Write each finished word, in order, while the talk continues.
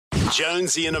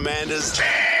Jonesy and Amanda's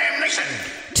Jam Nation.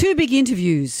 Two big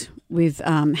interviews with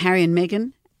Harry and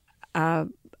Meghan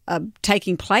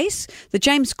taking place. The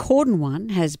James Corden one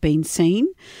has been seen.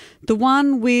 The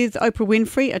one with Oprah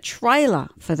Winfrey, a trailer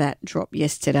for that dropped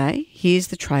yesterday. Here's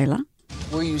the trailer.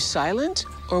 Were you silent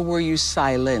or were you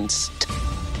silenced?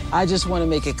 I just want to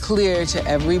make it clear to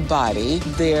everybody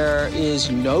there is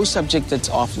no subject that's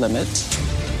off limits.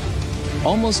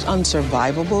 Almost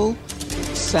unsurvivable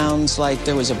sounds like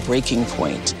there was a breaking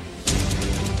point.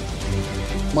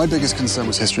 My biggest concern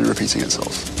was history repeating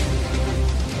itself.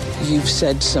 You've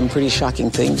said some pretty shocking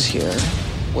things here.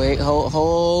 Wait,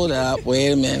 hold up,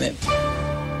 wait a minute.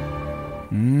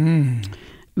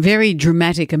 Very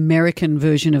dramatic American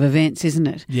version of events, isn't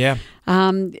it? Yeah.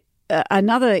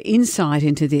 Another insight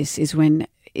into this is when,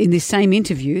 in this same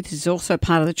interview, this is also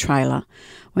part of the trailer,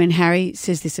 when Harry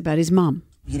says this about his mum.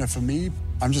 You know, for me,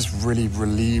 I'm just really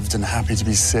relieved and happy to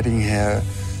be sitting here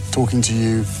talking to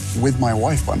you with my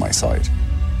wife by my side.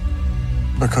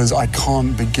 Because I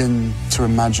can't begin to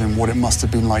imagine what it must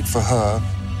have been like for her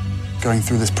going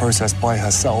through this process by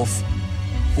herself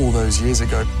all those years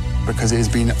ago. Because it has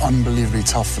been unbelievably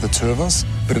tough for the two of us,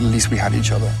 but at least we had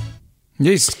each other.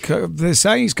 Yes, they're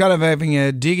saying he's kind of having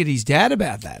a dig at his dad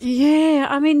about that. Yeah,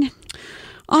 I mean,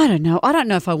 I don't know. I don't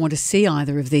know if I want to see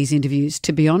either of these interviews,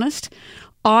 to be honest.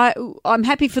 I'm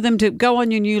happy for them to go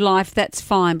on your new life, that's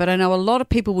fine, but I know a lot of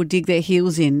people would dig their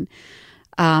heels in.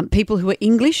 People who are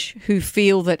English, who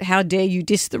feel that how dare you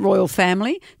diss the royal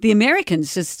family. The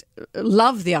Americans just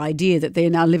love the idea that they're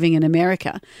now living in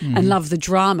America and love the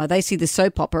drama. They see the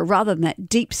soap opera rather than that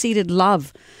deep-seated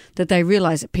love that they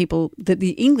realise that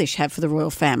the English have for the royal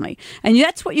family. And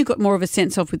that's what you got more of a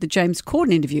sense of with the James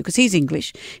Corden interview, because he's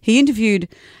English. He interviewed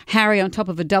Harry on top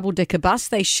of a double-decker bus.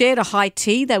 They shared a high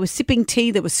tea. They were sipping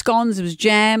tea. There were scones. There was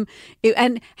jam.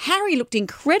 And Harry looked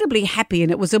incredibly happy,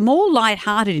 and it was a more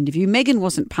light-hearted interview. Meghan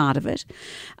wasn't part of it.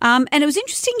 And it was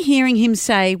interesting hearing him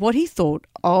say what he thought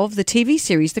of the TV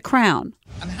series The Crown.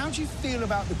 And how do you feel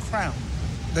about The Crown?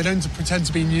 They don't pretend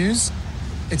to be news.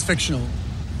 It's fictional.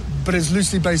 But it's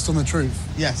loosely based on the truth.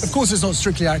 Yes. Of course it's not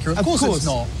strictly accurate. Of course it's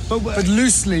not. But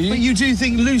loosely... But you do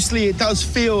think loosely it does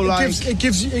feel like... It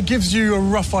gives you a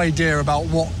rough idea about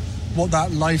what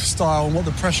that lifestyle and what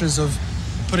the pressures of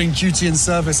putting duty and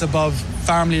service above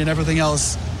family and everything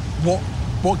else,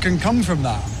 what can come from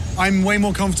that. I'm way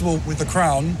more comfortable with The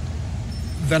Crown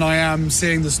than I am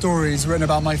seeing the stories written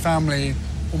about my family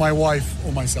or my wife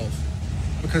or myself.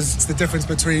 Because it's the difference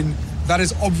between... That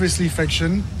is obviously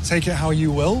fiction, take it how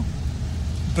you will,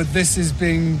 but this is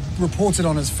being reported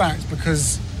on as fact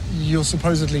because you're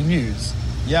supposedly news.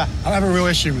 Yeah. I have a real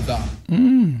issue with that.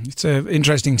 It's an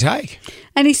interesting take.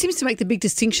 And he seems to make the big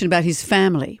distinction about his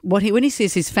family. When he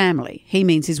says his family, he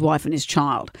means his wife and his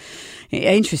child.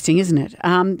 Interesting, isn't it?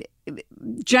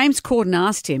 James Corden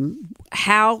asked him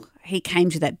how he came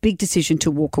to that big decision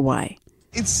to walk away.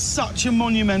 It's such a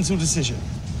monumental decision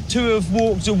to have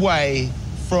walked away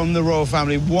from the royal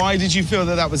family. Why did you feel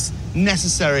that was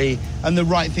necessary and the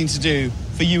right thing to do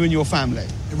for you and your family?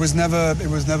 It was never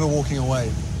walking away.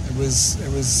 It was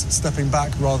stepping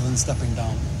back rather than stepping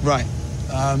down. Right.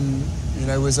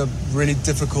 It was a really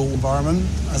difficult environment,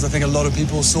 as I think a lot of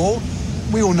people saw.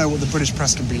 We all know what the British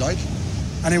press can be like.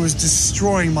 And it was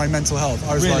destroying my mental health.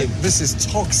 I was Really? like, this is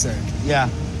toxic. Yeah.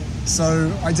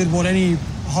 So I did what any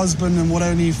husband and what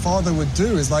any father would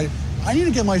do, is like, I need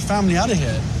to get my family out of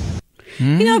here.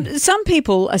 You know, some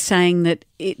people are saying that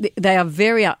they are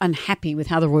very unhappy with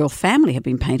how the royal family have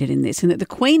been painted in this, and that the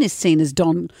Queen is seen as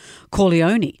Don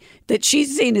Corleone, that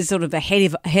she's seen as sort of the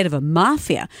head of a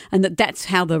mafia, and that's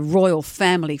how the royal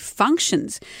family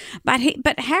functions. But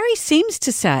Harry seems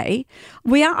to say,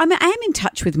 I am in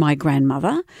touch with my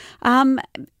grandmother.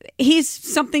 Here's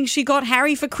something she got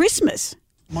Harry for Christmas.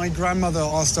 My grandmother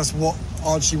asked us what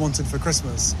art she wanted for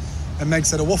Christmas, and Meg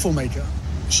said a waffle maker.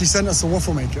 She sent us a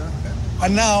waffle maker.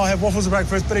 And now I have waffles for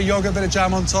breakfast, bit of yogurt, bit of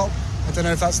jam on top. I don't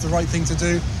know if that's the right thing to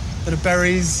do. Bit of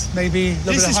berries, maybe, a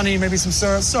little bit of honey, maybe some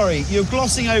syrup. Sorry, you're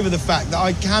glossing over the fact that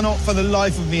I cannot for the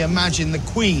life of me imagine the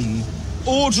Queen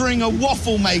ordering a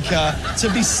waffle maker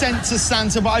to be sent to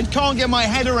Santa, but I can't get my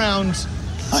head around...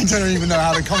 I don't even know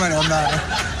how to comment on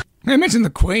that. I mentioned the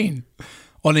Queen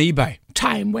on eBay.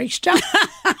 Time waster.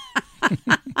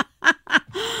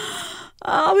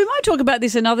 We might talk about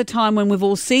this another time when we've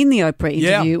all seen the Oprah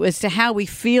interview as to how we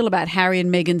feel about Harry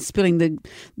and Meghan spilling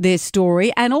their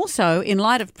story, and also in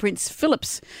light of Prince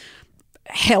Philip's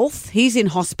health. He's in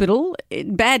hospital.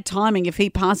 Bad timing if he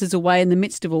passes away in the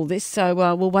midst of all this, so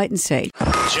we'll wait and see.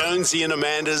 Jonesy and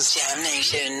Amanda's Jam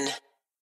Nation.